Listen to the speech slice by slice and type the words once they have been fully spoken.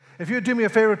If you would do me a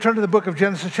favor, turn to the book of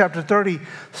Genesis chapter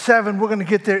 37. We're going to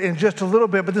get there in just a little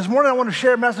bit. But this morning I want to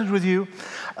share a message with you.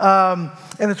 And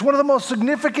it's one of the most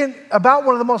significant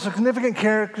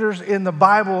characters in the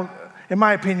Bible, in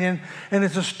my opinion. And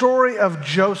it's the story of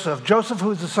Joseph. Joseph,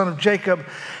 who is the son of Jacob.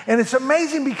 And it's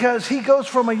amazing because he goes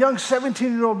from a young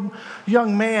 17-year-old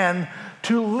young man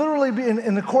to literally be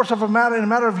in the course of in a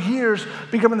matter of years,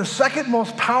 becoming the second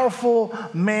most powerful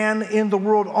man in the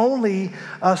world, only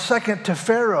second to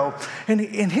Pharaoh. And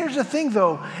here's the thing,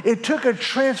 though. It took a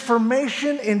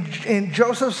transformation in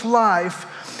Joseph's life.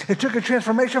 It took a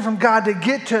transformation from God to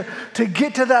get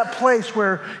to that place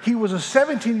where he was a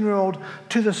 17-year-old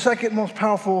to the second most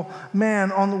powerful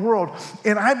man on the world.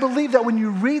 And I believe that when you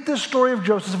read the story of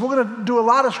Joseph, we're going to do a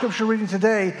lot of scripture reading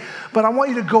today, but I want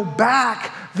you to go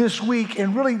back this week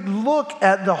and really look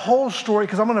at the whole story,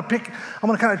 because I'm going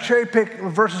to kind of cherry pick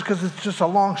verses because it's just a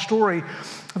long story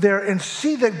there, and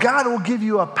see that God will give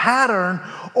you a pattern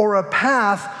or a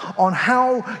path on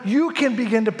how you can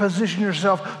begin to position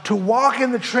yourself to walk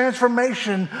in the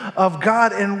transformation of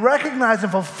God and recognize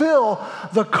and fulfill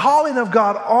the calling of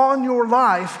God on your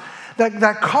life,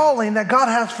 that calling that God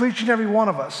has for each and every one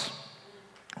of us.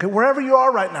 Okay, wherever you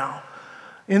are right now,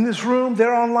 in this room,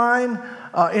 there online,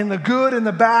 in the good and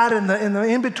the bad and the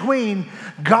in-between,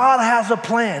 God has a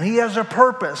plan. He has a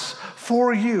purpose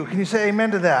for you. Can you say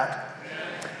amen to that?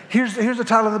 Here's the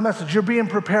title of the message. You're being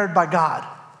prepared by God.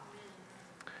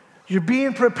 You're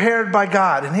being prepared by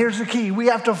God. And here's the key. We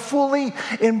have to fully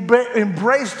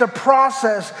embrace the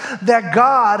process that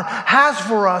God has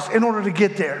for us in order to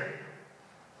get there.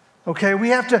 Okay, we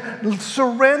have to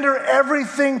surrender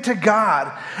everything to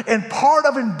God. And part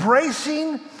of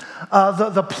embracing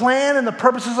the plan and the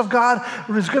purposes of God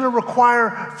is going to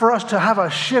require for us to have a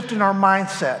shift in our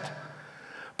mindset.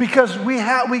 Because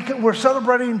we're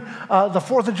celebrating the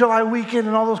 4th of July weekend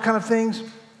and all those kind of things.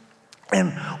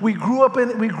 And we grow up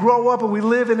and we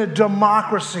live in a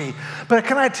democracy. But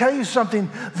can I tell you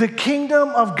something? The kingdom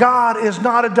of God is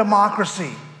not a democracy.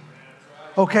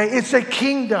 Okay, it's a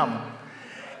kingdom.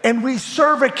 And we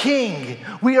serve a king.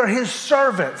 We are his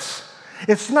servants.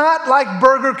 It's not like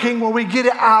Burger King where we get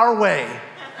it our way.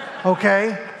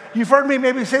 Okay? You've heard me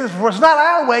maybe say this before. It's not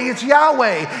our way, it's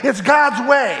Yahweh. It's God's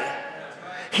way.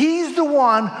 He's the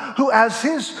one who, as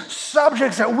his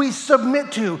subjects that we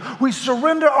submit to, we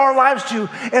surrender our lives to,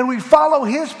 and we follow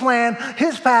his plan,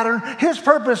 his pattern, his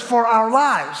purpose for our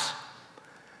lives.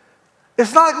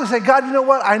 It's not like we say, God, you know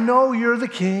what? I know you're the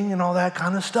king and all that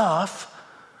kind of stuff,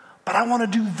 but I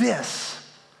want to do this.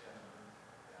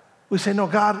 We say, no,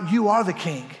 God, you are the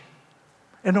king.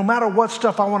 And no matter what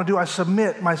stuff I want to do, I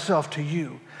submit myself to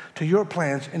you, to your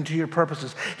plans and to your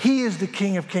purposes. He is the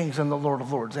King of kings and the Lord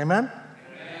of lords. Amen?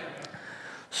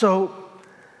 So,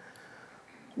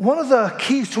 one of the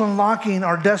keys to unlocking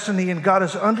our destiny in God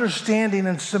is understanding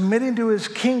and submitting to his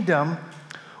kingdom,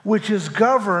 which is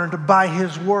governed by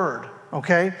his word,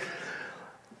 okay?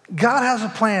 God has a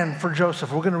plan for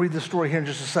Joseph. We're going to read this story here in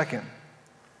just a second.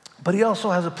 But he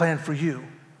also has a plan for you.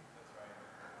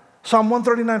 Psalm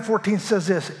 139:14 says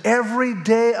this: every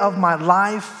day of my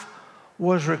life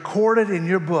was recorded in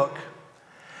your book.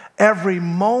 Every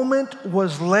moment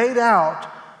was laid out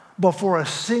before a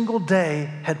single day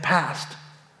had passed.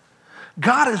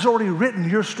 God has already written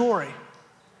your story.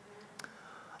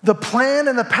 The plan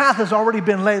and the path has already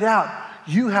been laid out.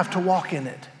 You have to walk in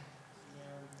it.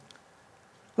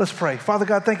 Let's pray. Father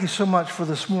God, thank you so much for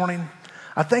this morning.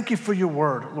 I thank you for your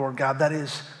word, Lord God, that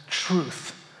is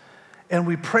truth. And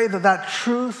we pray that that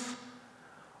truth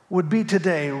would be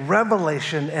today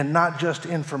revelation and not just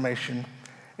information.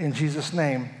 In Jesus'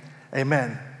 name,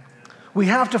 amen. We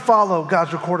have to follow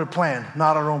God's recorded plan,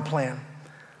 not our own plan.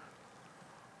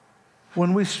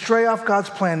 When we stray off God's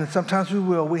plan, and sometimes we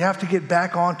will, we have to get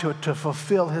back onto it to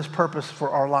fulfill his purpose for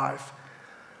our life.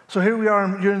 So here we are,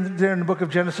 there in the book of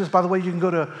Genesis. By the way, you can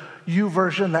go to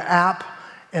YouVersion, the app,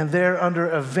 and there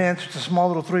under events, it's a small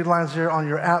little 3 lines there on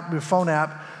your app, your phone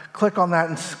app. Click on that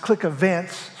and click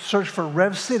events, search for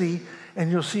Rev City, and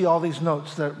you'll see all these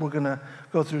notes that we're going to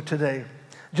go through today.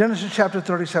 Genesis chapter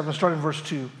 37, starting verse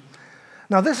 2.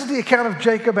 Now, this is the account of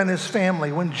Jacob and his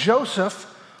family. When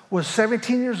Joseph was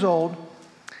 17 years old,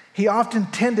 he often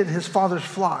tended his father's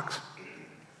flocks.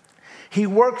 He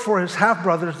worked for his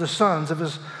half-brothers, the sons of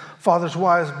his father's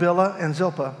wives, Bilhah and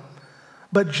Zilpah.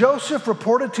 But Joseph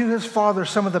reported to his father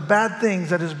some of the bad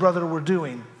things that his brother were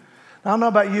doing. Now, I don't know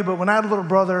about you, but when I had a little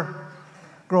brother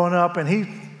growing up and he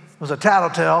was a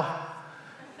tattletale,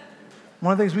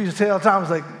 one of the things we used to say all the time was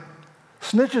like,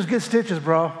 snitches get stitches,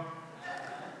 bro.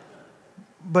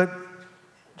 But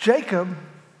Jacob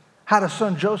had a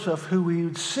son, Joseph, who he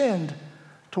would send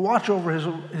to watch over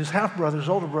his half-brothers,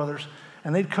 older brothers,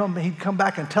 and he'd come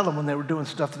back and tell them when they were doing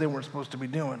stuff that they weren't supposed to be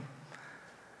doing.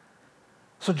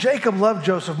 So Jacob loved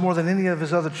Joseph more than any of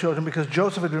his other children because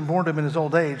Joseph had been born to him in his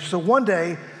old age. So one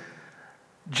day,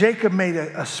 Jacob made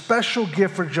a special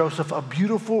gift for Joseph, a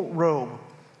beautiful robe.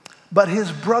 But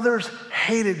his brothers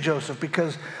hated Joseph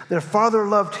because their father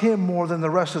loved him more than the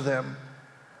rest of them.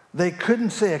 They couldn't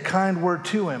say a kind word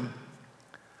to him.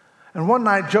 And one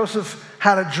night, Joseph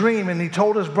had a dream, and he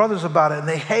told his brothers about it, and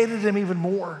they hated him even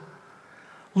more.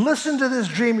 Listen to this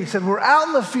dream. He said, we're out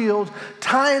in the field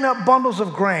tying up bundles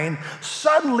of grain.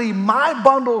 Suddenly, my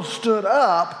bundle stood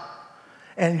up,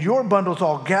 and your bundles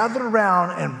all gathered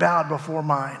around and bowed before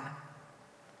mine.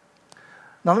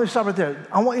 Now, let me stop right there.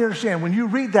 I want you to understand, when you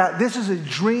read that, this is a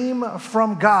dream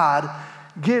from God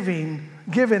given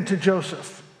to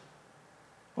Joseph.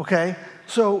 Okay?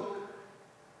 So,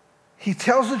 he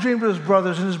tells the dream to his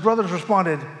brothers, and his brothers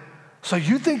responded, so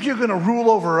you think you're going to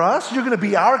rule over us? You're going to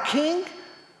be our king?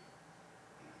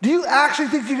 Do you actually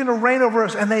think you're going to reign over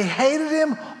us? And they hated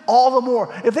him all the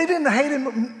more. If they didn't hate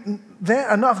him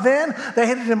enough then, they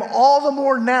hated him all the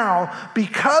more now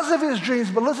because of his dreams.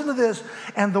 But listen to this,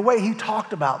 and the way he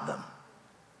talked about them.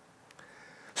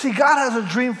 See, God has a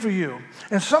dream for you,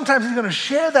 and sometimes he's going to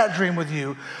share that dream with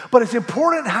you, but it's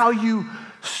important how you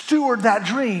steward that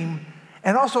dream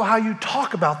and also how you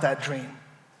talk about that dream.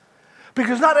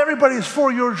 Because not everybody is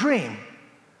for your dream.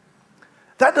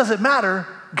 That doesn't matter.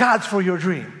 God's for your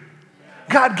dream.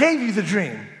 God gave you the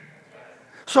dream.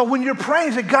 So when you're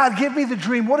praying, say, God, give me the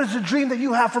dream. What is the dream that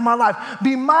you have for my life?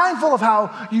 Be mindful of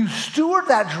how you steward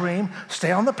that dream,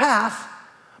 stay on the path,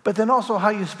 but then also how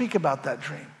you speak about that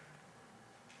dream.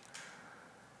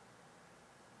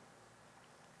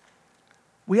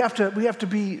 We have to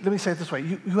be, let me say it this way,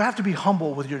 you have to be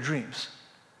humble with your dreams.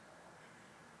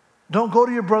 Don't go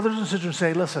to your brothers and sisters and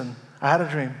say, listen, I had a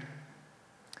dream,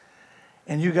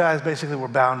 and you guys basically were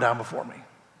bowing down before me.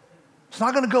 It's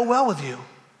not going to go well with you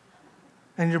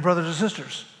and your brothers and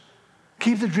sisters.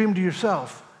 Keep the dream to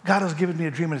yourself. God has given me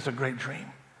a dream, and it's a great dream.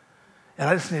 And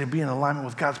I just need to be in alignment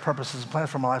with God's purposes and plans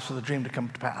for my life for the dream to come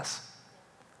to pass.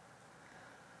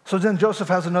 So then Joseph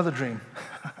has another dream.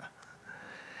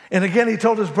 And again, he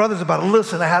told his brothers about it.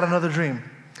 Listen, I had another dream.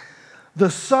 The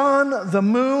sun, the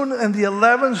moon, and the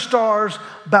 11 stars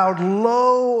bowed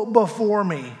low before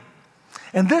me.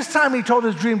 And this time he told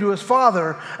his dream to his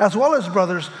father as well as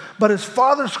brothers, but his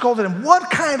father scolded him. What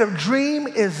kind of dream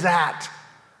is that?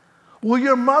 Will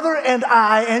your mother and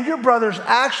I and your brothers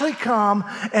actually come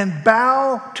and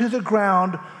bow to the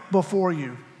ground before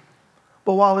you?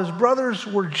 But while his brothers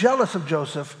were jealous of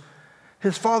Joseph,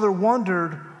 his father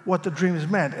wondered what the dreams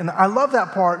meant. And I love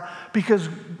that part because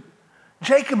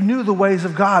Jacob knew the ways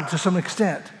of God to some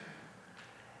extent.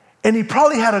 And he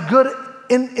probably had a good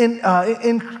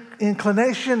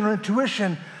inclination or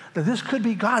intuition that this could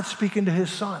be God speaking to his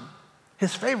son,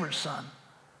 his favorite son.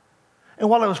 And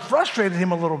while it was frustrated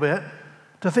him a little bit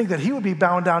to think that he would be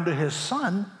bowing down to his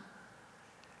son,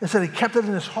 instead he kept it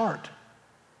in his heart.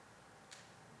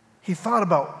 He thought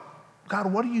about,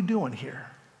 God, what are you doing here?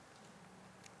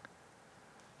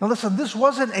 Now listen, this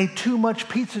wasn't a too much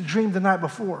pizza dream the night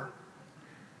before.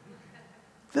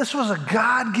 This was a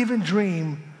God-given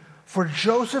dream for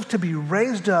Joseph to be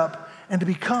raised up and to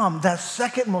become that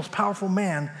second most powerful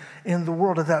man in the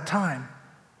world at that time.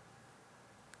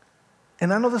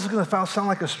 And I know this is going to sound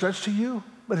like a stretch to you,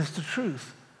 but it's the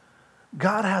truth.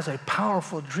 God has a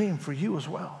powerful dream for you as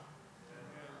well.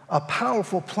 A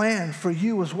powerful plan for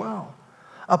you as well.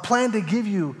 A plan to give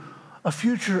you a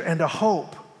future and a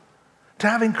hope. To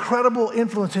have incredible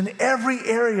influence in every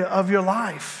area of your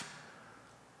life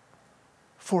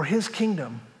for his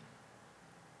kingdom.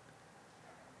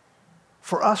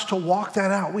 For us to walk that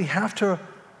out, we have to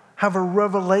have a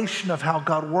revelation of how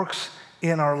God works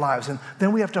in our lives. And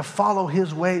then we have to follow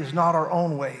his ways, not our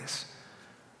own ways.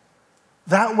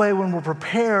 That way, when we're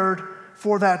prepared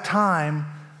for that time,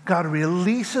 God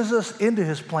releases us into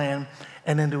his plan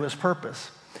and into his purpose.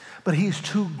 But he's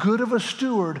too good of a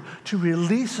steward to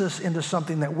release us into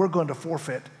something that we're going to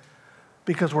forfeit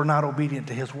because we're not obedient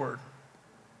to his word.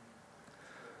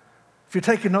 If you're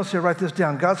taking notes here, write this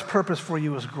down. God's purpose for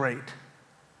you is great.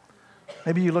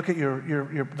 Maybe you look at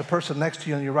the person next to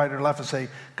you on your right or left and say,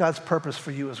 God's purpose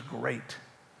for you is great.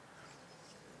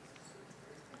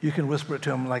 You can whisper it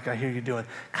to him like I hear you doing.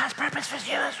 God's purpose for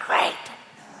you is great.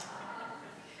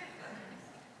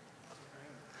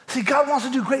 See, God wants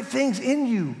to do great things in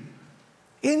you,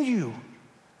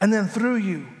 and then through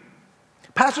you.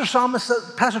 Pastor Thomas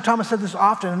said this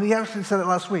often, and he actually said it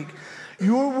last week.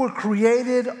 You were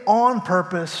created on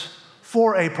purpose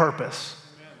for a purpose.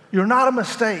 You're not a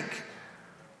mistake.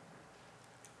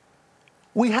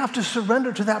 We have to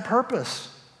surrender to that purpose.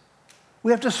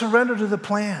 We have to surrender to the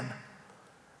plan.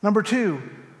 Number 2,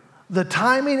 the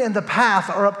timing and the path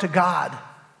are up to God.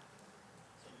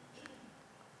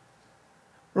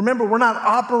 Remember, we're not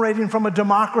operating from a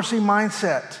democracy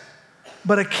mindset,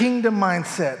 but a kingdom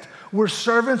mindset. We're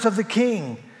servants of the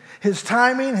King. His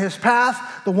timing, his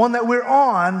path, the one that we're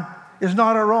on is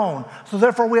not our own. So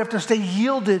therefore, we have to stay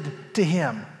yielded to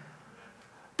him.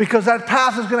 Because that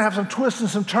path is going to have some twists and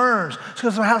some turns. It's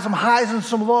going to have some highs and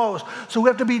some lows. So we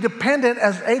have to be dependent,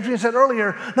 as Adrian said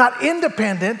earlier, not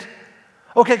independent.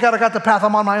 Okay, God, I got the path.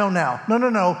 I'm on my own now.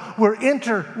 No. We're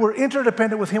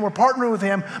interdependent with him. We're partnering with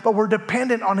him, but we're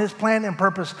dependent on his plan and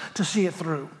purpose to see it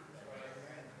through.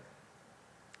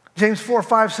 James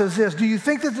 4:5 says this, do you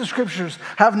think that the scriptures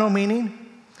have no meaning?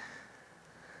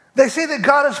 They say that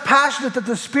God is passionate, that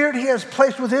the spirit he has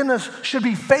placed within us should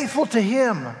be faithful to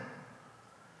him.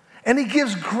 And he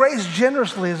gives grace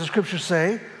generously, as the scriptures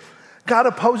say. God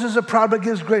opposes the proud but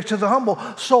gives grace to the humble.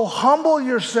 So humble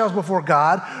yourselves before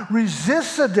God,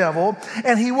 resist the devil,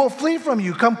 and he will flee from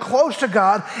you. Come close to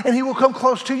God, and he will come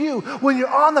close to you. When you're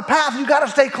on the path, you got to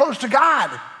stay close to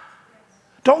God.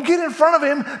 Don't get in front of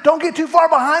him. Don't get too far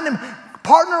behind him.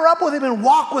 Partner up with him and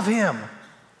walk with him.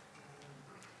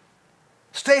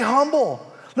 Stay humble.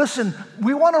 Listen,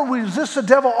 we want to resist the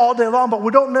devil all day long, but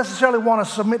we don't necessarily want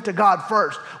to submit to God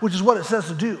first, which is what it says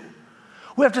to do.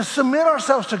 We have to submit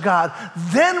ourselves to God,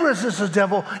 then resist the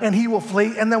devil, and he will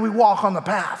flee, and then we walk on the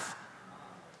path.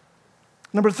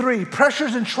 Number 3,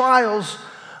 pressures and trials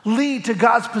lead to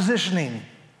God's positioning.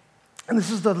 And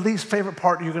this is the least favorite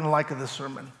part you're going to like of this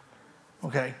sermon,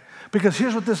 okay? Because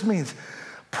here's what this means.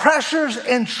 Pressures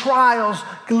and trials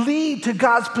lead to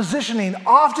God's positioning.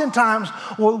 Oftentimes,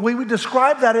 what we would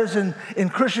describe that as in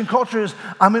Christian culture is,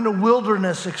 I'm in a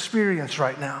wilderness experience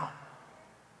right now.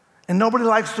 And nobody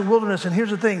likes the wilderness. And here's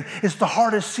the thing, it's the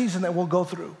hardest season that we'll go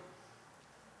through.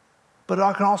 But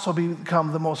it can also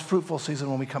become the most fruitful season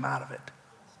when we come out of it.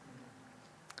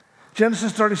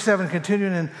 Genesis 37,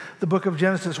 continuing in the book of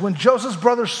Genesis. When Joseph's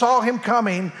brothers saw him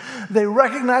coming, they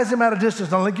recognized him at a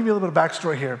distance. Now, let me give you a little bit of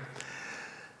backstory here.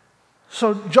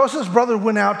 So Joseph's brother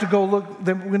went out to go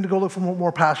look for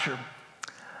more pasture.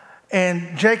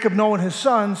 And Jacob, knowing his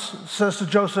sons, says to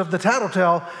Joseph, the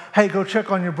tattletale, hey, go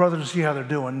check on your brothers and see how they're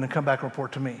doing, and then come back and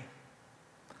report to me.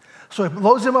 So he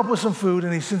loads him up with some food,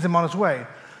 and he sends him on his way.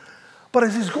 But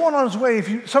as he's going on his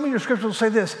way, some of your scriptures will say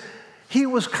this, he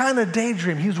was kind of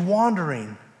daydreaming. He was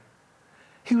wandering.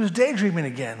 He was daydreaming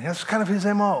again. That's kind of his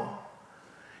M.O.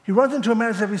 He runs into a man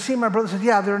and says, have you seen my brother? He says,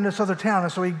 yeah, they're in this other town.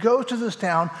 And so he goes to this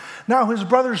town. Now his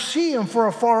brothers see him from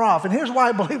afar off. And here's why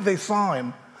I believe they saw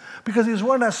him. Because he was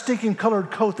wearing that stinking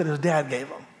colored coat that his dad gave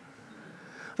him.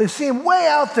 They see him way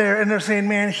out there, and they're saying,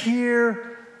 man,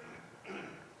 here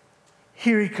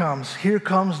he comes. Here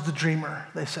comes the dreamer,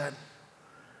 they said.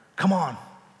 Come on,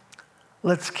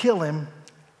 let's kill him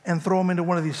and throw him into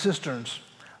one of these cisterns.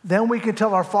 Then we can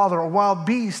tell our father a wild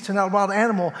beast and a wild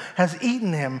animal has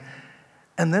eaten him,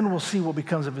 and then we'll see what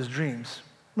becomes of his dreams.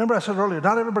 Remember I said earlier,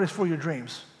 not everybody's for your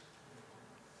dreams.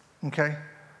 Okay?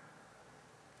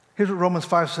 Here's what Romans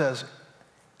 5 says.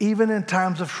 Even in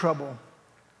times of trouble,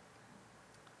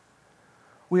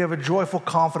 we have a joyful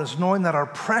confidence, knowing that our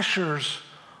pressures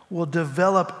will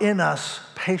develop in us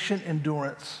patient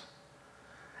endurance.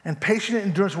 And patient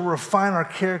endurance will refine our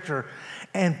character,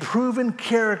 and proven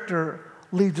character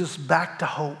leads us back to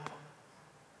hope.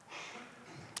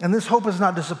 And this hope is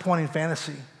not disappointing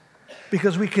fantasy,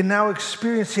 because we can now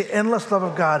experience the endless love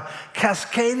of God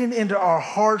cascading into our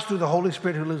hearts through the Holy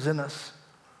Spirit who lives in us.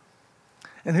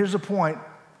 And here's the point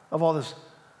of all this.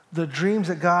 The dreams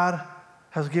that God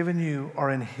has given you are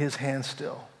in his hands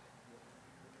still.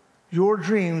 Your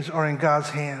dreams are in God's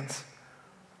hands.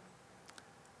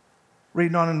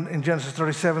 Reading on in Genesis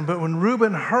 37, but when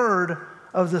Reuben heard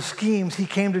of the schemes, he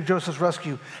came to Joseph's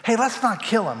rescue. Hey, let's not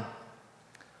kill him.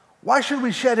 Why should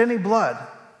we shed any blood?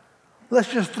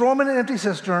 Let's just throw him in an empty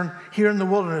cistern here in the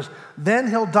wilderness. Then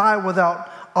he'll die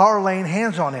without our laying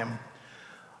hands on him.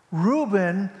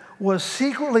 Reuben was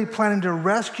secretly planning to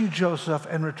rescue Joseph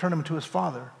and return him to his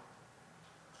father.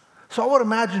 So I would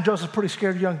imagine Joseph's pretty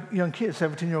scared young kid,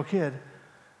 17-year-old kid.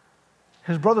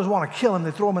 His brothers want to kill him. They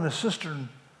throw him in a cistern.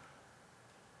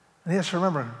 And he has to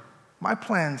remember, my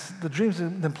plans, the dreams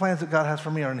and the plans that God has for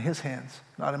me are in his hands,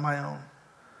 not in my own.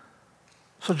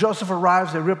 So Joseph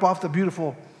arrives. They rip off the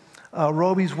beautiful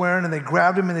robe he's wearing, and they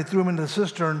grabbed him and they threw him into the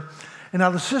cistern. And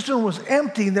now the cistern was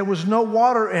empty. There was no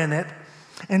water in it.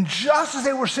 And just as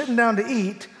they were sitting down to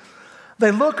eat, they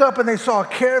look up and they saw a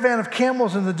caravan of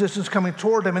camels in the distance coming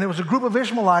toward them. And it was a group of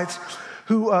Ishmaelites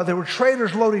who they were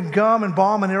traders loading gum and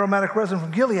balm and aromatic resin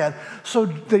from Gilead. So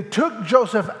they took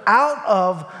Joseph out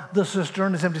of the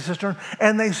cistern, this empty cistern,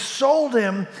 and they sold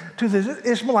him to the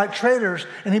Ishmaelite traders,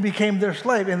 and he became their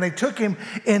slave. And they took him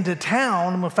into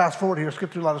town. I'm going to fast forward here,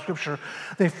 skip through a lot of scripture.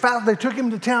 They took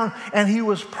him to town, and he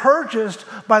was purchased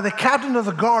by the captain of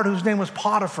the guard, whose name was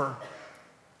Potiphar.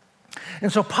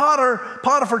 And so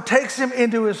Potiphar takes him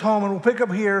into his home, and we'll pick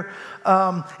up here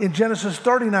in Genesis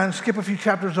 39, skip a few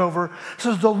chapters over. It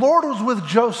says, the Lord was with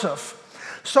Joseph,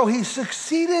 so he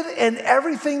succeeded in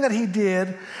everything that he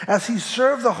did as he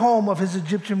served the home of his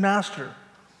Egyptian master.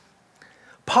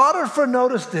 Potiphar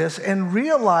noticed this and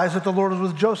realized that the Lord was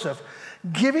with Joseph,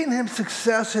 giving him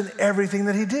success in everything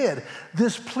that he did.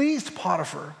 This pleased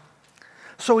Potiphar.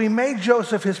 So he made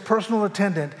Joseph his personal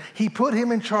attendant. He put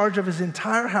him in charge of his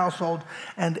entire household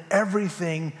and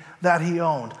everything that he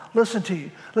owned. Listen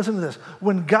to this.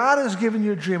 When God has given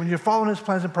you a dream and you're following his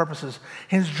plans and purposes,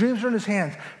 his dreams are in his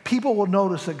hands, people will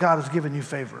notice that God has given you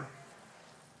favor.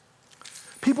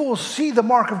 People will see the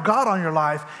mark of God on your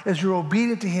life as you're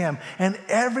obedient to him, and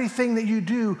everything that you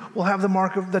do will have the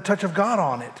mark of the touch of God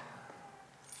on it.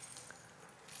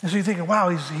 And so you're thinking, wow,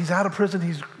 he's out of prison,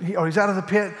 he's out of the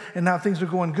pit, and now things are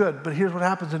going good. But here's what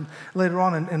happens later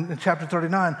on in chapter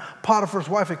 39. Potiphar's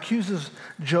wife accuses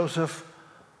Joseph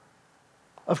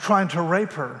of trying to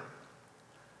rape her.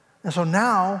 And so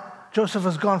now Joseph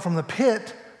has gone from the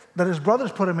pit that his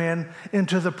brothers put him in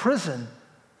into the prison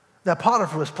that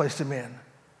Potiphar was placed him in.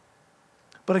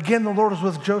 But again, the Lord was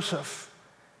with Joseph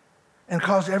and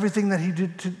caused everything that he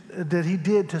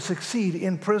did to succeed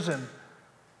in prison.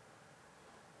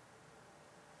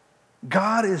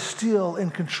 God is still in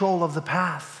control of the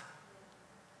path.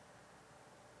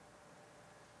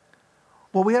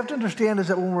 What we have to understand is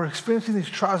that when we're experiencing these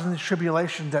trials and these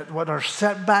tribulations, that what are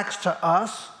setbacks to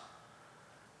us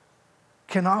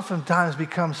can oftentimes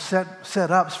become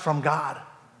set-ups from God.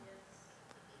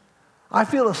 I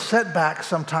feel a setback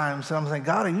sometimes, and I'm thinking,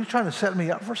 God, are you trying to set me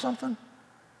up for something?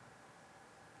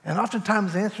 And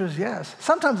oftentimes the answer is yes.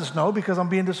 Sometimes it's no, because I'm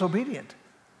being disobedient.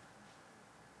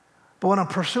 But when I'm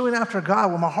pursuing after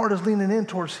God, when my heart is leaning in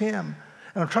towards him,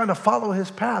 and I'm trying to follow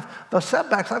his path, the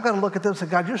setbacks, I've got to look at them and say,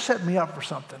 God, you're setting me up for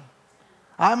something.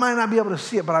 I might not be able to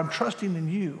see it, but I'm trusting in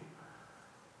you.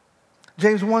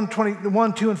 James 1,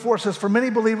 2, and 4 says, for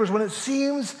many believers, when it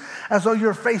seems as though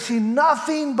you're facing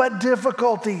nothing but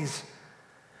difficulties,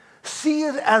 see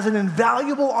it as an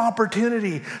invaluable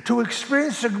opportunity to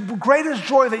experience the greatest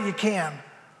joy that you can.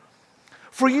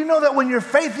 For you know that when your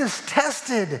faith is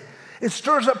tested, it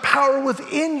stirs up power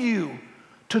within you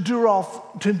to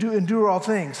endure all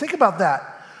things. Think about that.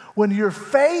 When your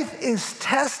faith is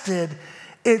tested,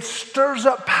 it stirs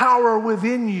up power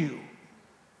within you.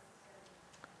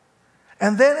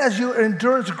 And then as your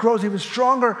endurance grows even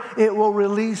stronger, it will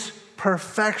release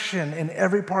perfection in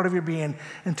every part of your being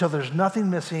until there's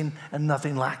nothing missing and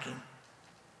nothing lacking.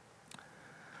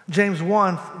 James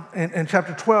 1 in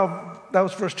chapter 12, that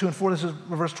was verse 2 and 4. This is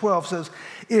verse 12 says,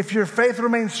 if your faith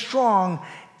remains strong,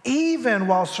 even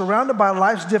while surrounded by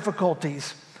life's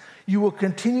difficulties, you will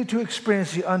continue to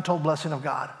experience the untold blessing of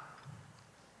God.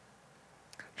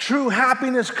 True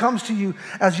happiness comes to you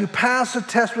as you pass the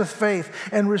test with faith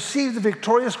and receive the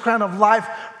victorious crown of life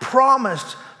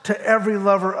promised to every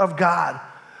lover of God.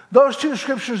 Those two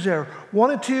scriptures there,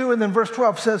 1 and 2, and then verse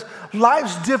 12 says,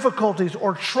 life's difficulties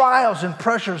or trials and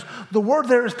pressures. The word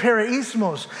there is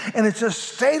perismos, and it's a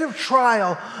state of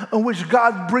trial in which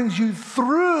God brings you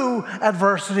through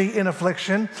adversity and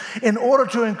affliction in order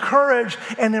to encourage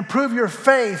and improve your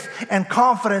faith and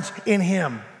confidence in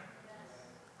him.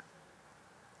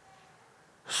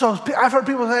 So I've heard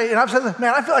people say, and I've said,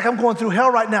 man, I feel like I'm going through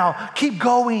hell right now. Keep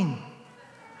going.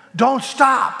 Don't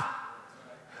stop.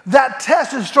 That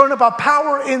test is stirring up a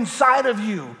power inside of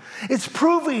you. It's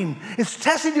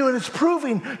testing you, and it's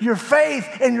proving your faith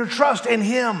and your trust in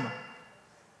him.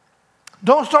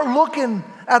 Don't start looking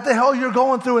at the hell you're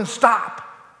going through and stop.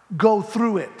 Go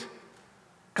through it.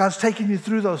 God's taking you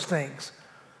through those things.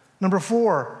 Number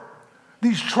 4,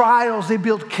 these trials, they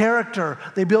build character.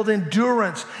 They build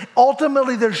endurance.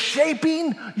 Ultimately, they're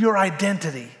shaping your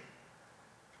identity.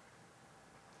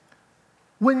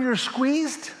 When you're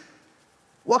squeezed,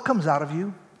 what comes out of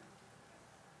you?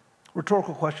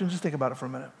 Rhetorical question, just think about it for a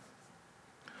minute.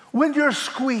 When you're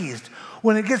squeezed,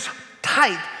 when it gets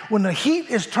tight, when the heat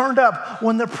is turned up,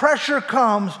 when the pressure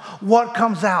comes, what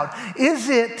comes out? Is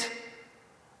it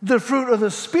the fruit of the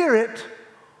Spirit,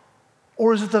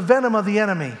 or is it the venom of the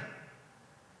enemy?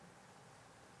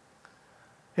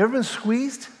 You ever been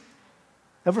squeezed?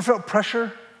 Ever felt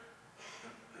pressure?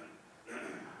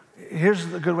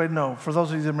 Here's a good way to know, for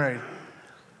those of you that are married.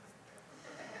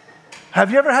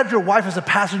 Have you ever had your wife as a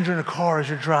passenger in a car as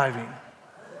you're driving?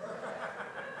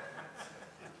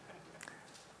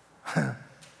 I'm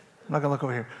not going to look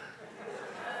over here.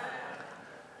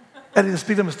 Eddie, the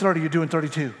speed limit is 30, you're doing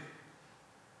 32.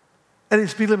 Eddie, the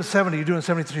speed limit is 70, you're doing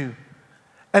 72.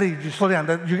 Eddie, you slow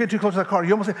down. You get too close to that car.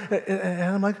 You almost say, and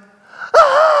I'm like,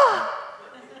 ah!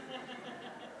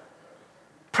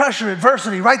 Pressure,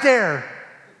 adversity, right there.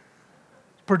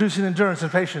 Producing endurance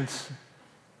and patience.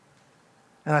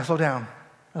 And I slow down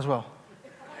as well.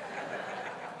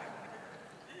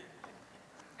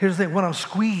 Here's the thing, when I'm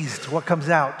squeezed, what comes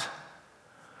out?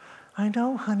 I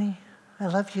know, honey, I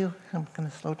love you. I'm going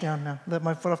to slow down now, let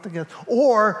my foot off the gas.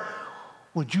 Or,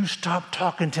 would you stop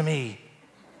talking to me?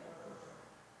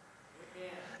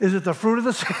 Is it the fruit of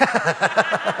the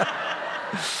Spirit?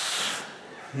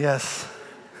 Yes.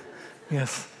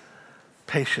 Yes.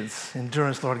 Patience,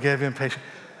 endurance, Lord, give him patience.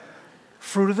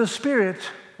 Fruit of the Spirit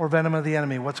or venom of the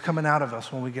enemy? What's coming out of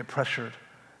us when we get pressured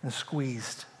and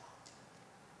squeezed?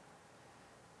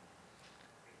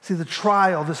 See, the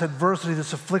trial, this adversity,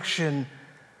 this affliction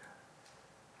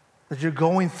that you're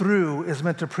going through is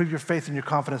meant to prove your faith and your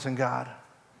confidence in God.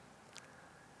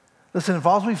 Listen, if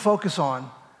all we focus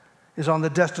on is on the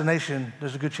destination,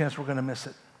 there's a good chance we're going to miss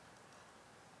it.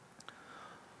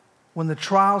 When the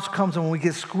trials comes and when we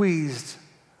get squeezed,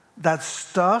 that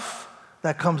stuff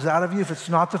that comes out of you, if it's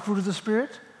not the fruit of the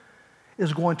Spirit,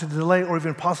 is going to delay or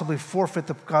even possibly forfeit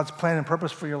God's plan and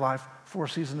purpose for your life for a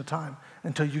season of time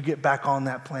until you get back on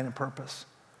that plan and purpose.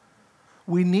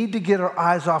 We need to get our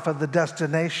eyes off of the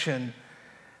destination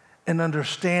and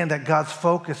understand that God's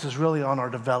focus is really on our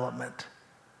development.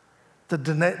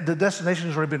 The destination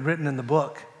has already been written in the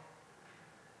book.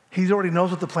 He already knows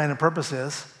what the plan and purpose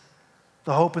is,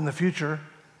 the hope in the future.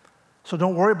 So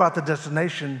don't worry about the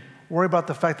destination. Worry about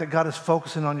the fact that God is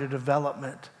focusing on your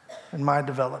development and my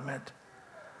development.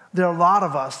 There are a lot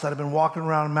of us that have been walking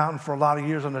around a mountain for a lot of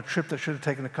years on a trip that should have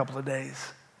taken a couple of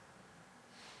days.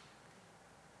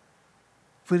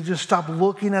 If we just stop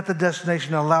looking at the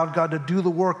destination and allowed God to do the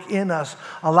work in us,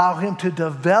 allow him to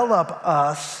develop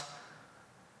us,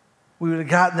 we would have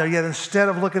gotten there. Yet instead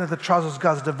of looking at the trials as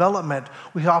God's development,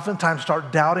 we oftentimes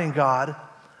start doubting God.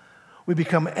 We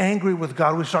become angry with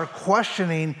God. We start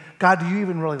questioning, God, do you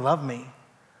even really love me?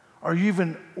 Are you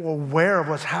even aware of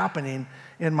what's happening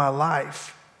in my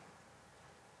life?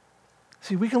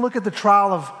 See, we can look at the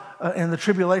trial and the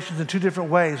tribulations in two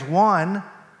different ways. One,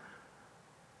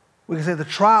 we can say the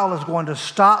trial is going to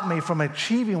stop me from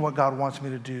achieving what God wants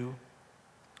me to do,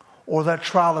 or that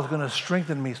trial is going to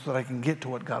strengthen me so that I can get to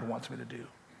what God wants me to do.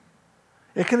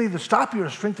 It can either stop you or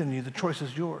strengthen you. The choice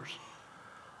is yours.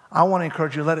 I want to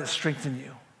encourage you, let it strengthen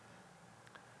you.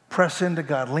 Press into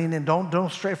God, lean in.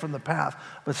 Don't stray from the path,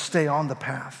 but stay on the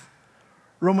path.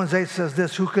 Romans 8 says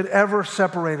this, who could ever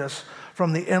separate us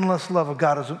from the endless love of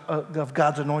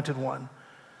God's anointed one?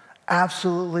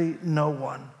 Absolutely no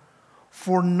one.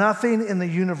 For nothing in the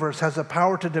universe has the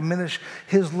power to diminish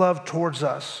his love towards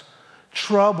us.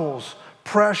 Troubles,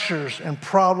 pressures, and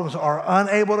problems are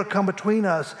unable to come between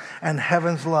us and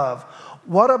heaven's love.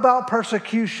 What about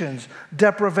persecutions,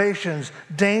 deprivations,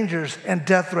 dangers, and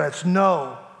death threats?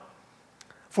 No,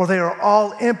 for they are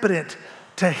all impotent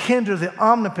to hinder the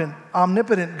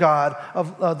omnipotent God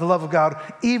of the love of God,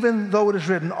 even though it is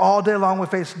written, all day long we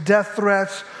face death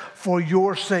threats for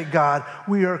your sake, God.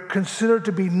 We are considered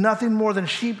to be nothing more than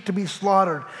sheep to be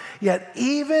slaughtered. Yet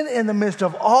even in the midst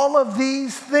of all of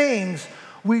these things,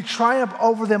 we triumph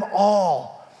over them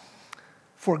all.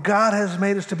 For God has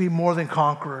made us to be more than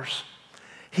conquerors.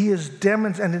 He has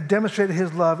demonstrated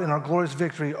his love in our glorious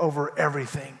victory over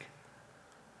everything.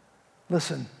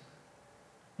 Listen,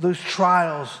 those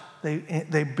trials,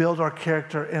 they build our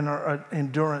character and our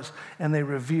endurance, and they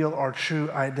reveal our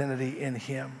true identity in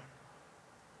him.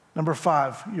 Number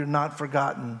 5, you're not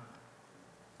forgotten.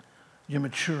 You're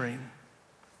maturing.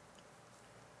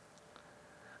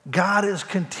 God is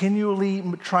continually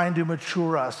trying to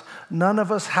mature us. None of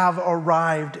us have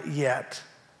arrived yet.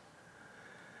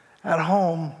 At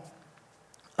home,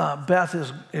 Beth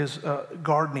is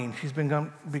gardening. She's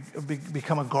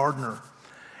become a gardener.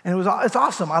 And it's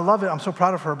awesome. I love it. I'm so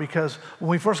proud of her because when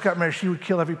we first got married, she would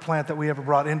kill every plant that we ever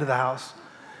brought into the house.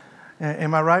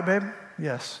 Am I right, babe?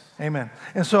 Yes. Amen.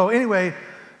 And so anyway,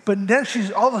 but then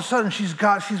all of a sudden she's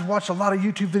watched a lot of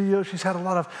YouTube videos. She's had a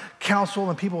lot of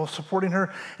counsel and people supporting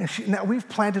her. And now we've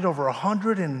planted over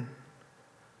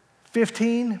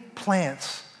 115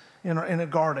 plants in a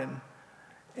garden.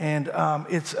 And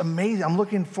it's amazing. I'm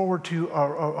looking forward to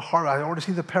our harvest. I already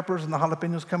see the peppers and the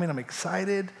jalapenos coming. I'm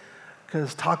excited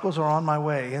because tacos are on my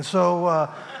way. And so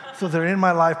they're in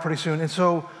my life pretty soon. And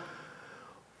so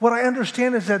What I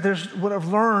understand is that what I've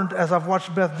learned as I've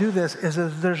watched Beth do this is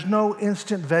that there's no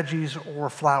instant veggies or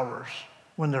flowers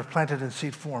when they're planted in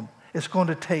seed form. It's going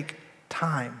to take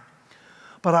time.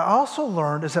 But I also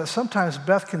learned is that sometimes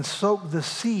Beth can soak the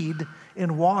seed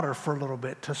in water for a little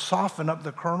bit to soften up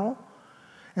the kernel,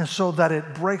 and so that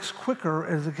it breaks quicker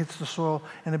as it gets the soil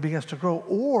and it begins to grow.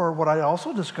 Or what I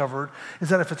also discovered is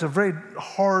that if it's a very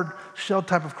hard shell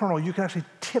type of kernel, you can actually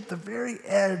tip the very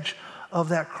edge of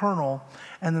that kernel,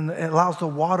 and then it allows the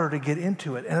water to get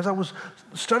into it. And as I was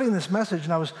studying this message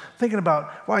and I was thinking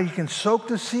about, wow, you can soak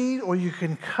the seed or you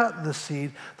can cut the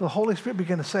seed, the Holy Spirit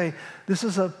began to say, this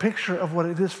is a picture of what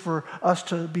it is for us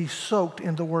to be soaked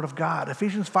in the Word of God.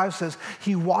 Ephesians 5 says,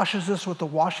 He washes us with the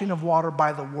washing of water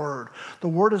by the Word. The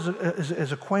Word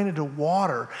is acquainted to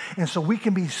water, and so we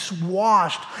can be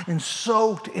washed and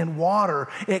soaked in water.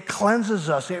 It cleanses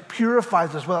us, it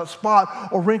purifies us without spot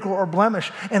or wrinkle or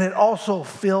blemish, and it also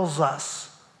fills us.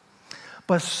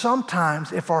 But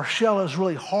sometimes, if our shell is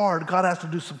really hard, God has to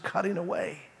do some cutting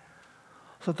away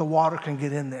so that the water can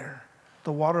get in there.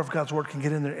 The water of God's Word can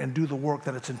get in there and do the work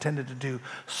that it's intended to do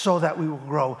so that we will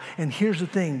grow. And here's the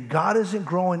thing, God isn't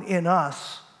growing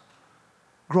us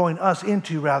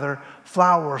into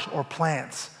flowers or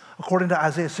plants. According to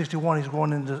Isaiah 61, He's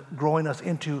growing us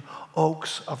into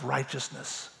oaks of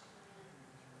righteousness.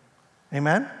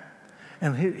 Amen?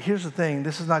 And here's the thing,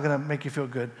 this is not going to make you feel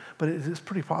good, but it's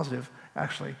pretty positive,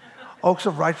 actually. Oaks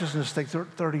of righteousness take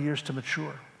 30 years to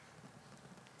mature.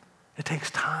 It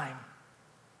takes time.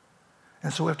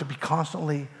 And so we have to be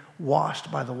constantly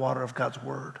washed by the water of God's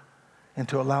Word and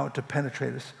to allow it to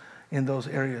penetrate us in those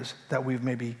areas that we've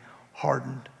maybe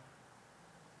hardened.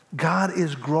 God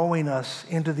is growing us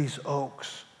into these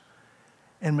oaks,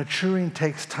 and maturing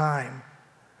takes time.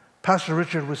 Pastor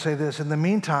Richard would say this, in the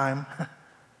meantime,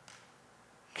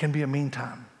 can be a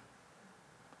meantime.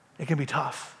 It can be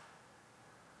tough.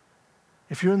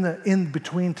 If you're in the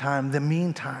in-between time, the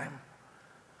meantime,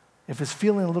 if it's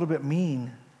feeling a little bit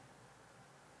mean,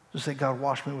 just say, God,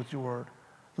 wash me with your Word.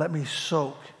 Let me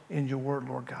soak in your Word,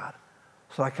 Lord God,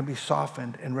 so I can be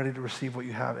softened and ready to receive what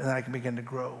you have, and then I can begin to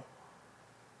grow.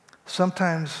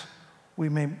 Sometimes we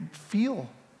may feel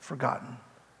forgotten,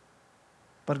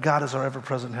 but God is our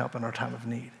ever-present help in our time of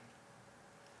need.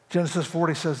 Genesis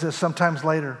 40 says this, sometimes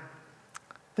later,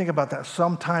 think about that,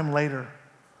 sometime later,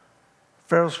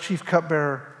 Pharaoh's chief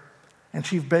cupbearer and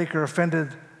chief baker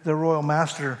offended their royal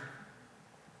master,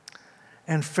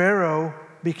 and Pharaoh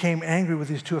became angry with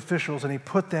these two officials, and he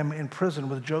put them in prison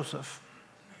with Joseph.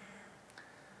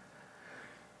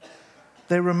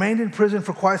 They remained in prison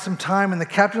for quite some time, and the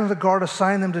captain of the guard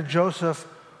assigned them to Joseph,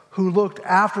 who looked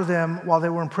after them while they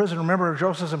were in prison. Remember,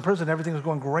 Joseph's in prison, everything was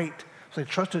going great, so they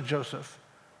trusted Joseph.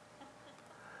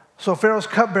 So Pharaoh's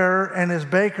cupbearer and his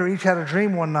baker each had a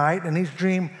dream one night, and each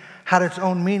dream had its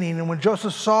own meaning. And when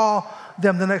Joseph saw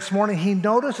them the next morning, he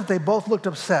noticed that they both looked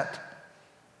upset.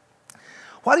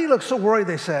 Why do you look so worried,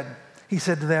 they said. He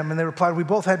said to them, and they replied, we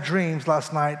both had dreams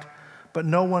last night, but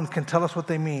no one can tell us what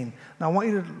they mean. Now I want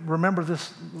you to remember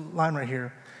this line right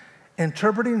here.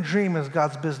 Interpreting dream is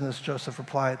God's business, Joseph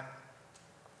replied.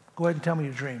 Go ahead and tell me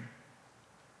your dream.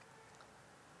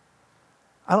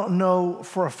 I don't know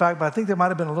for a fact, but I think there might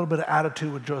have been a little bit of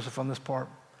attitude with Joseph on this part.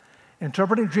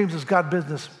 Interpreting dreams is God's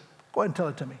business. Go ahead and tell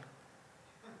it to me.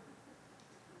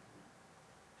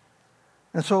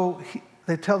 And so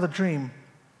they tell the dream.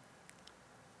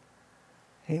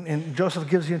 And Joseph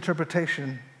gives the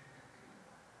interpretation.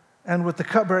 And with the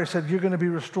cupbearer, he said, you're going to be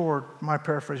restored. My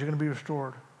paraphrase, you're going to be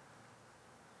restored.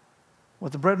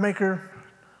 With the bread maker,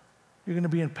 you're going to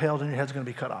be impaled and your head's going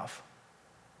to be cut off.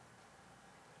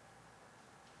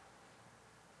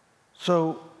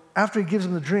 So after he gives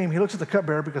him the dream, he looks at the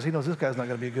cupbearer because he knows this guy's not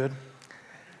going to be good.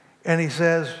 And he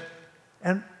says,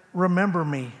 and remember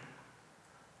me.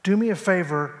 Do me a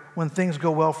favor when things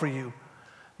go well for you.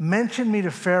 Mention me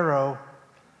to Pharaoh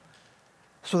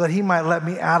so that he might let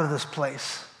me out of this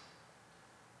place.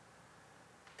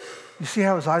 You see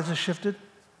how his eyes have shifted?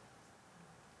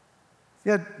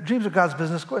 Yeah, dreams are God's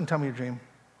business. Go ahead and tell me your dream.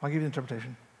 I'll give you the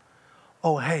interpretation.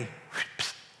 Oh, hey,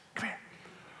 psst, come here.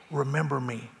 Remember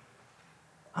me.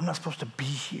 I'm not supposed to be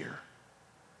here.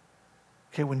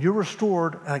 Okay, when you're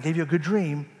restored and I gave you a good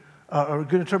dream, or a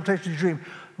good interpretation of your dream,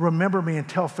 remember me and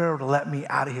tell Pharaoh to let me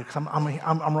out of here because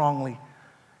I'm wrongly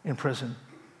in prison.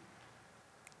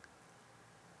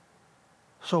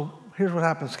 So here's what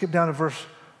happens. Skip down to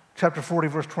chapter 40,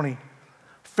 verse 20.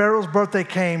 Pharaoh's birthday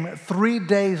came 3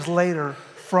 days later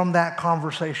from that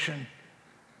conversation.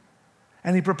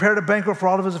 And he prepared a banquet for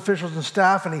all of his officials and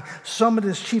staff, and he summoned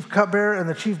his chief cupbearer and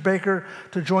the chief baker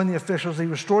to join the officials. He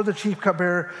restored the chief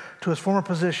cupbearer to his former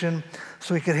position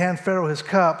so he could hand Pharaoh his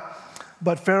cup.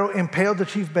 But Pharaoh impaled the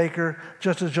chief baker,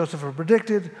 just as Joseph had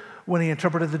predicted when he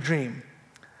interpreted the dream.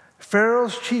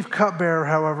 Pharaoh's chief cupbearer,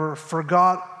 however,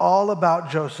 forgot all about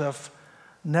Joseph,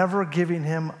 never giving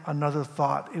him another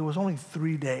thought. It was only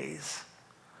 3 days.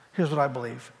 Here's what I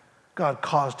believe. God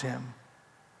caused him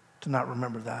to not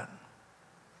remember that.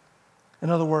 In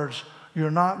other words,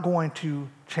 you're not going to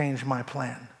change my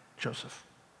plan, Joseph.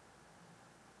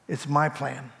 It's my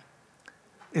plan.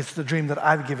 It's the dream that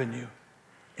I've given you.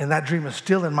 And that dream is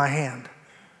still in my hand.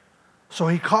 So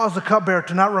he caused the cupbearer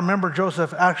to not remember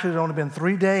Joseph. Actually, it had only been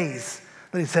 3 days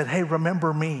that he said, hey,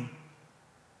 remember me.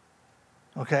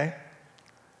 Okay?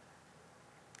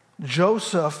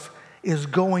 Joseph is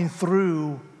going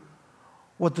through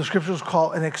what the scriptures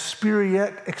call an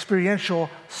experiential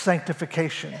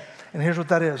sanctification. And here's what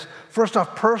that is. First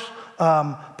off,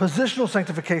 positional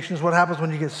sanctification is what happens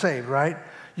when you get saved, right?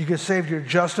 You get saved, you're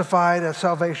justified at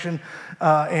salvation,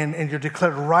 and you're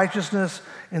declared righteousness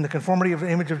in the conformity of the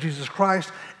image of Jesus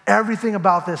Christ. Everything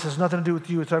about this has nothing to do with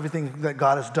you. It's everything that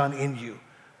God has done in you.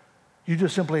 You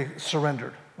just simply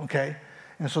surrendered, okay?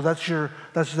 And so that's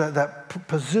that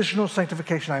positional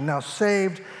sanctification. I'm now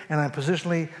saved, and I'm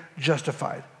positionally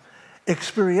justified.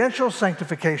 Experiential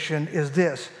sanctification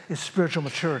is spiritual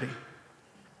maturity.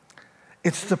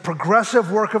 It's the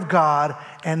progressive work of God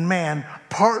and man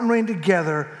partnering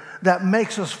together that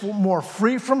makes us more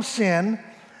free from sin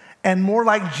and more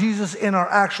like Jesus in our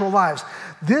actual lives.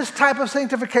 This type of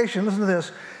sanctification, listen to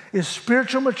this, is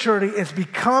spiritual maturity. It's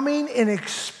becoming an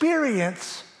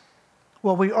experience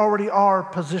what we already are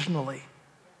positionally.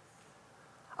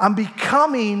 I'm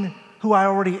becoming who I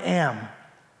already am,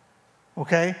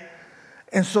 okay?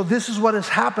 And so this is what is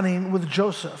happening with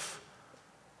Joseph.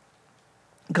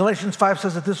 Galatians 5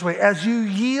 says it this way, as you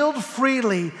yield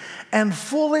freely and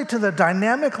fully to the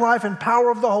dynamic life and power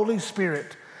of the Holy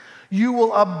Spirit, you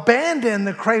will abandon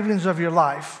the cravings of your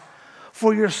life.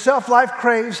 For your self-life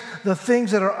craves the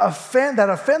things that offend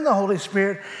the Holy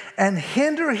Spirit and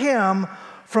hinder him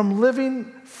from living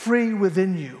free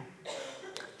within you.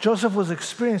 Joseph was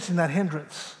experiencing that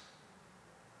hindrance.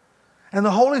 And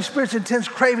the Holy Spirit's intense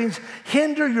cravings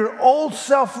hinder your old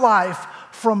self-life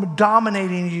from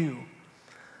dominating you.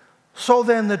 So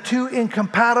then the two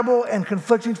incompatible and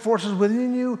conflicting forces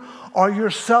within you are your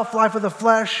self-life of the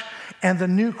flesh and the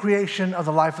new creation of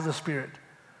the life of the Spirit.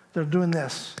 They're doing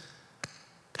this.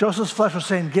 Joseph's flesh was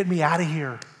saying, get me out of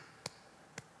here.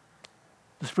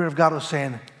 The Spirit of God was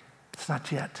saying, it's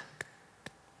not yet.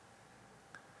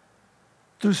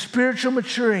 Through spiritual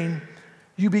maturing,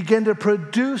 you begin to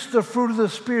produce the fruit of the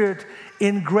Spirit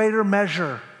in greater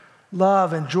measure.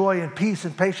 Love and joy and peace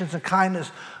and patience and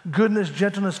kindness, goodness,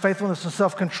 gentleness, faithfulness, and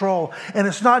self-control. And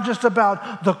it's not just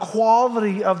about the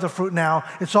quality of the fruit now,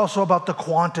 it's also about the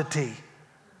quantity.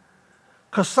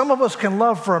 Because some of us can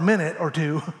love for a minute or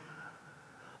two.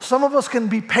 Some of us can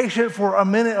be patient for a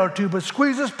minute or two, but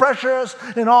squeeze us, pressure us,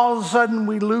 and all of a sudden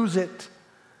we lose it.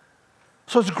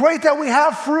 So it's great that we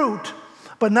have fruit,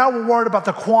 but now we're worried about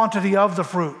the quantity of the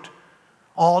fruit.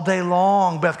 All day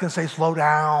long, Beth can say, slow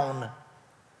down.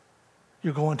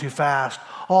 You're going too fast.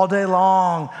 All day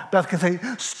long, Beth can say,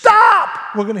 stop!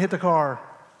 We're going to hit the car.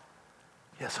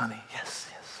 Yes, honey. Yes,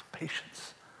 yes.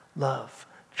 Patience, love,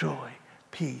 joy,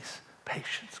 peace,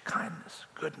 patience, kindness,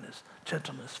 goodness,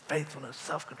 gentleness, faithfulness,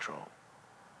 self-control.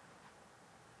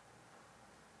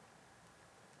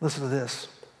 Listen to this.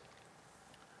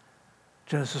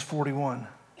 Genesis 41.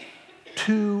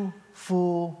 2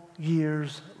 full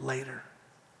years later.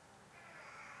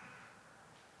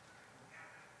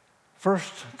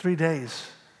 First 3 days,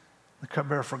 the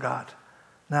cupbearer forgot.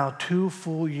 Now 2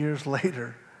 full years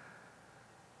later,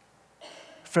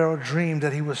 Pharaoh dreamed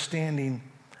that he was standing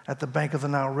at the bank of the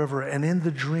Nile River, and in the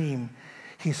dream,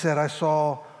 he said, I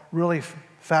saw really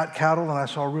fat cattle and I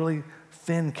saw really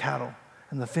thin cattle,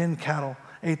 and the thin cattle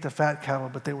ate the fat cattle,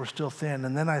 but they were still thin.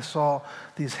 And then I saw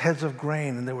these heads of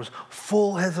grain, and there was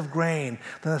full heads of grain.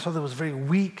 Then I saw there was very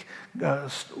weak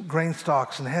grain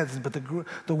stalks and heads, but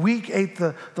the weak ate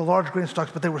the large grain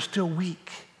stalks, but they were still weak.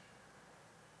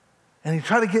 And he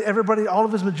tried to get everybody, all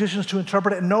of his magicians, to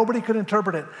interpret it, and nobody could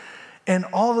interpret it. And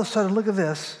all of a sudden, look at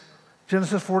this,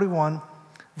 Genesis 41,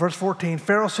 verse 14.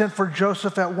 Pharaoh sent for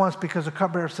Joseph at once because the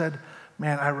cupbearer said,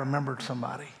 man, I remembered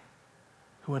somebody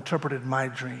who interpreted my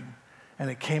dream. And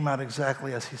it came out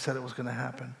exactly as he said it was going to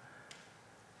happen.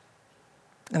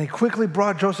 And he quickly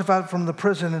brought Joseph out from the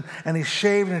prison, and he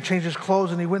shaved and changed his clothes,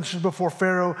 and he went before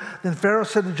Pharaoh. Then Pharaoh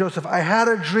said to Joseph, I had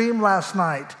a dream last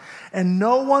night, and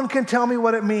no one can tell me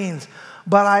what it means.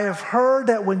 But I have heard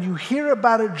that when you hear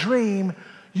about a dream,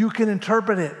 you can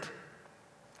interpret it.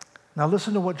 Now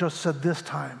listen to what Joseph said this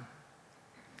time.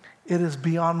 It is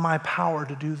beyond my power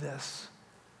to do this.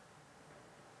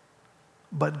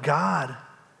 But God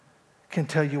can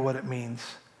tell you what it means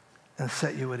and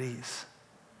set you at ease.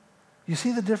 You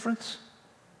see the difference?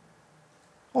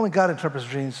 Only God interprets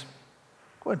dreams.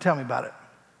 Go ahead and tell me about it.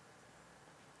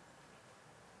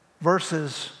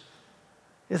 Versus,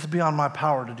 it's beyond my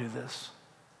power to do this.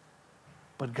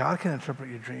 But God can interpret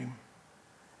your dream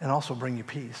and also bring you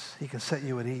peace. He can set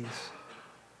you at ease.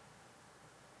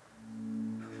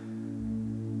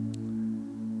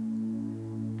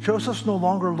 Joseph's no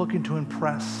longer looking to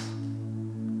impress.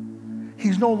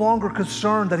 He's no longer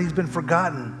concerned that he's been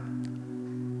forgotten.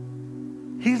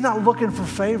 He's not looking for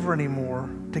favor anymore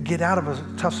to get out of his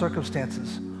tough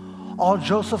circumstances. All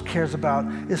Joseph cares about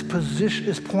is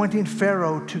pointing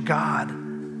Pharaoh to God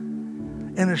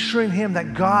and assuring him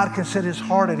that God can set his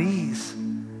heart at ease.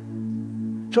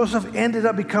 Joseph ended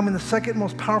up becoming the second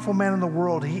most powerful man in the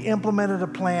world. He implemented a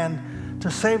plan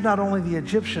to save not only the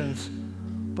Egyptians,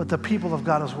 but the people of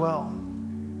God as well.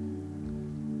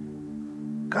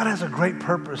 God has a great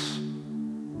purpose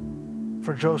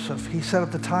for Joseph. He set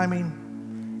up the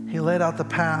timing. He laid out the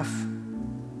path.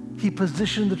 He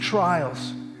positioned the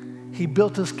trials. He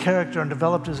built his character and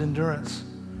developed his endurance.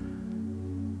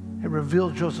 It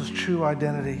revealed Joseph's true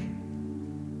identity.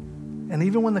 And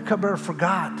even when the cupbearer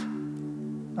forgot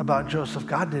about Joseph,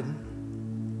 God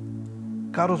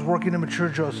didn't. God was working to mature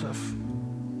Joseph.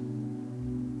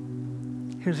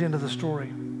 Here's the end of the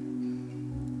story.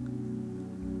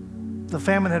 The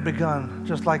famine had begun,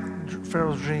 just like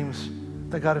Pharaoh's dreams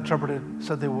that God interpreted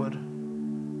said they would.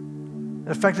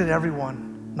 It affected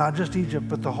everyone, not just Egypt,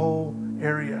 but the whole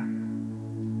area,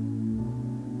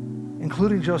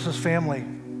 including Joseph's family,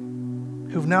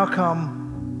 who've now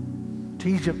come to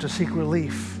Egypt to seek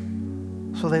relief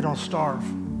so they don't starve.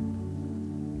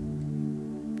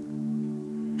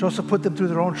 Joseph put them through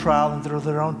their own trial and through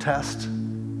their own test.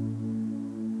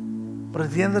 But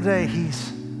at the end of the day,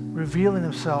 he's revealing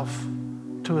himself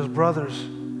to his brothers.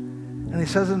 And he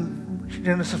says in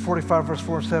Genesis 45, verse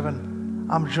 4 and 7,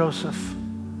 I'm Joseph.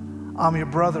 I'm your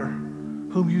brother,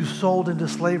 whom you sold into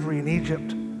slavery in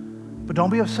Egypt. But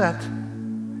don't be upset,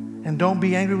 and don't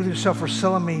be angry with yourself for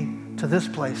selling me to this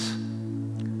place.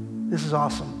 This is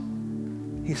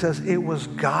awesome. He says, it was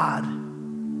God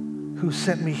who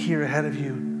sent me here ahead of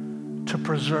you to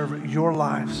preserve your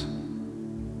lives.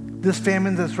 This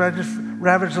famine that's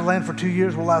ravaged the land for 2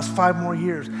 years will last 5 more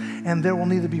years, and there will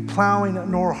neither be plowing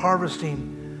nor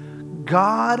harvesting.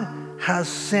 God has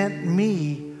sent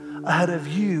me ahead of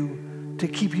you to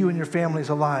keep you and your families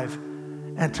alive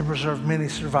and to preserve many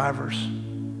survivors.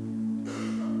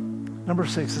 Number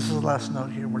 6, this is the last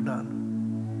note here, we're done.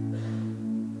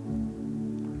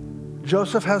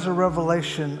 Joseph has a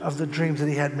revelation of the dreams that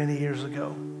he had many years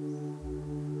ago.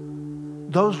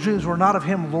 Those dreams were not of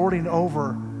him lording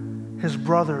over his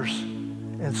brothers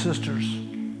and sisters,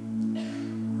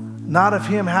 not of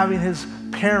him having his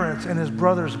parents and his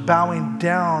brothers bowing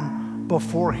down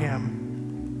before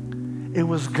him. It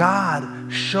was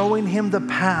God showing him the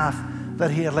path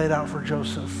that he had laid out for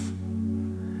Joseph.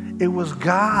 It was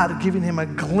God giving him a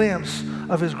glimpse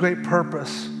of his great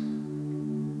purpose.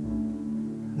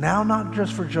 Now, not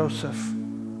just for Joseph,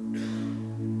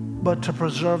 but to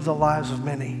preserve the lives of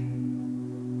many.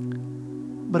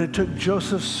 But it took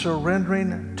Joseph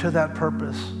surrendering to that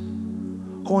purpose,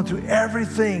 going through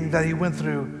everything that he went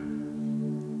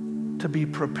through to be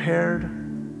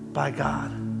prepared by God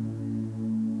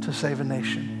to save a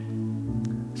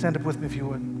nation. Stand up with me if you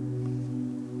would.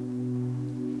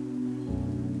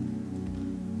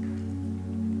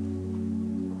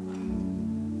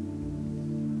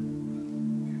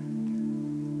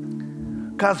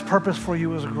 God's purpose for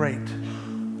you is great.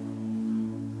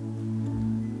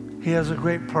 He has a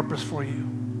great purpose for you.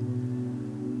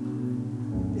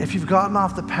 If you've gotten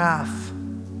off the path,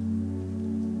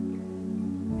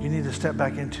 you need to step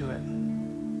back into it.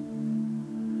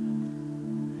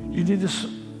 You need to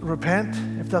repent,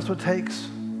 if that's what it takes,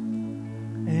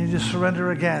 and you need to surrender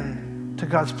again to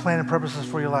God's plan and purposes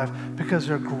for your life, because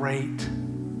they're great.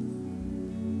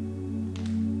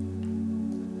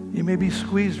 You may be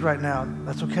squeezed right now.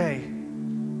 That's okay.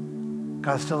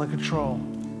 God's still in control.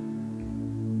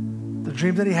 The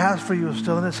dream that he has for you is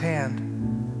still in his hand,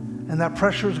 and that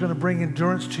pressure is going to bring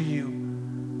endurance to you.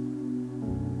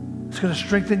 It's going to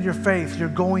strengthen your faith. You're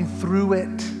going through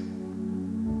it.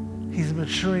 He's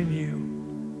maturing you.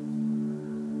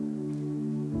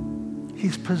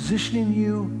 He's positioning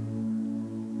you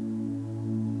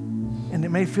And it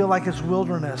may feel like it's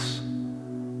wilderness,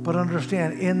 but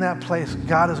understand, in that place,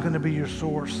 God is going to be your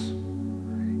source.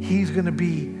 He's going to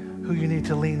be who you need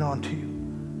to lean on to.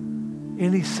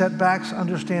 Any setbacks,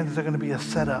 understand that they're going to be a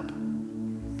setup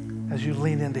as you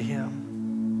lean into Him.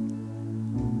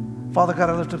 Father God,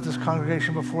 I lift up this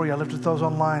congregation before you. I lift up those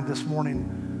online this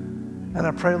morning. And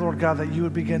I pray, Lord God, that you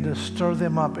would begin to stir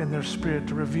them up in their spirit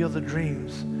to reveal the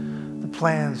dreams, the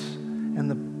plans,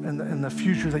 and the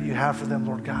future that you have for them,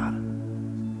 Lord God.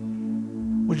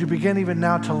 Would you begin even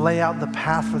now to lay out the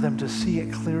path for them to see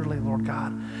it clearly, Lord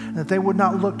God, and that they would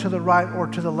not look to the right or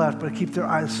to the left, but keep their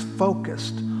eyes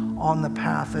focused on the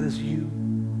path that is you.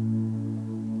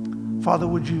 Father,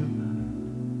 would you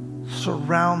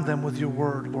surround them with your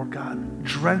word, Lord God.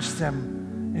 Drench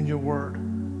them in your word.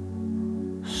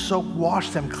 Wash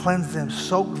them, cleanse them,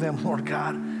 soak them, Lord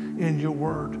God, in your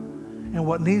word. And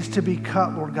what needs to be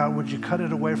cut, Lord God, would you cut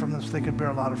it away from them so they could bear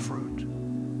a lot of fruit.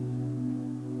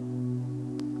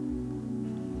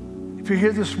 If you're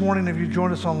here this morning, if you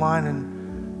joined us online,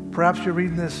 and perhaps you're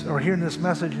reading this or hearing this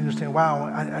message and you're saying, wow,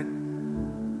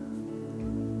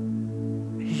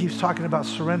 he keeps talking about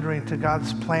surrendering to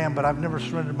God's plan, but I've never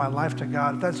surrendered my life to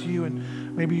God. If that's you,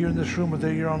 and maybe you're in this room or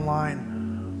there you're online,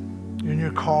 you're in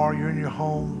your car, you're in your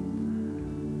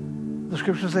home, the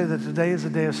scriptures say that today is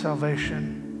the day of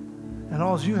salvation. And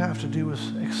all you have to do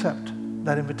is accept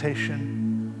that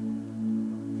invitation.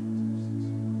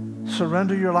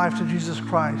 Surrender your life to Jesus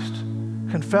Christ.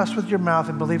 Confess with your mouth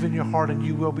and believe in your heart, and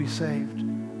you will be saved.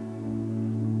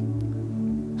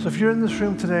 So if you're in this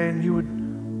room today and you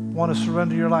would want to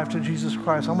surrender your life to Jesus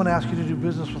Christ, I'm going to ask you to do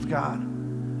business with God.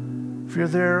 If you're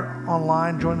there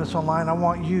online, join us online. I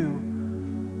want you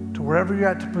to, wherever you're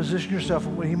at, to position yourself.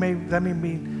 That may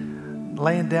be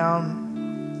laying down,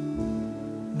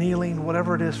 kneeling,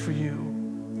 whatever it is for you.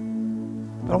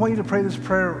 But I want you to pray this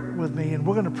prayer with me, and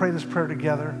we're going to pray this prayer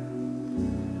together.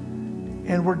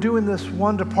 And we're doing this,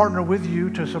 one, to partner with you,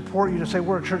 to support you, to say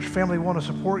we're a church family, we want to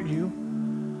support you.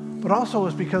 But also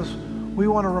it's because we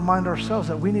want to remind ourselves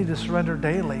that we need to surrender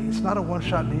daily. It's not a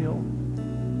one-shot deal.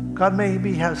 God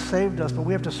maybe has saved us, but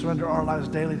we have to surrender our lives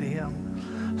daily to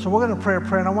Him. So we're going to pray a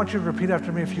prayer, and I want you to repeat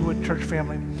after me if you would, church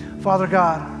family. Father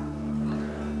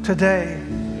God, today,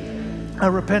 I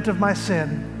repent of my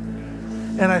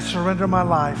sin and I surrender my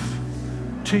life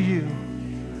to you.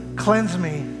 Cleanse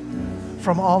me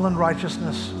from all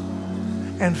unrighteousness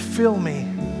and fill me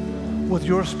with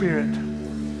your Spirit.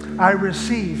 I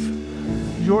receive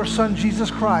your Son, Jesus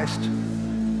Christ,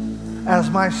 as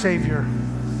my Savior.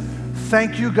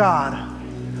 Thank you, God,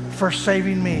 for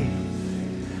saving me.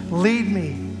 Lead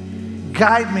me,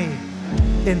 guide me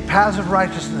in paths of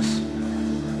righteousness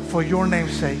for your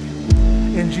name's sake.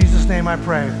 In Jesus' name I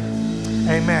pray.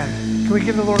 Amen. Can we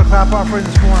give the Lord a clap offering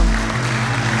this morning?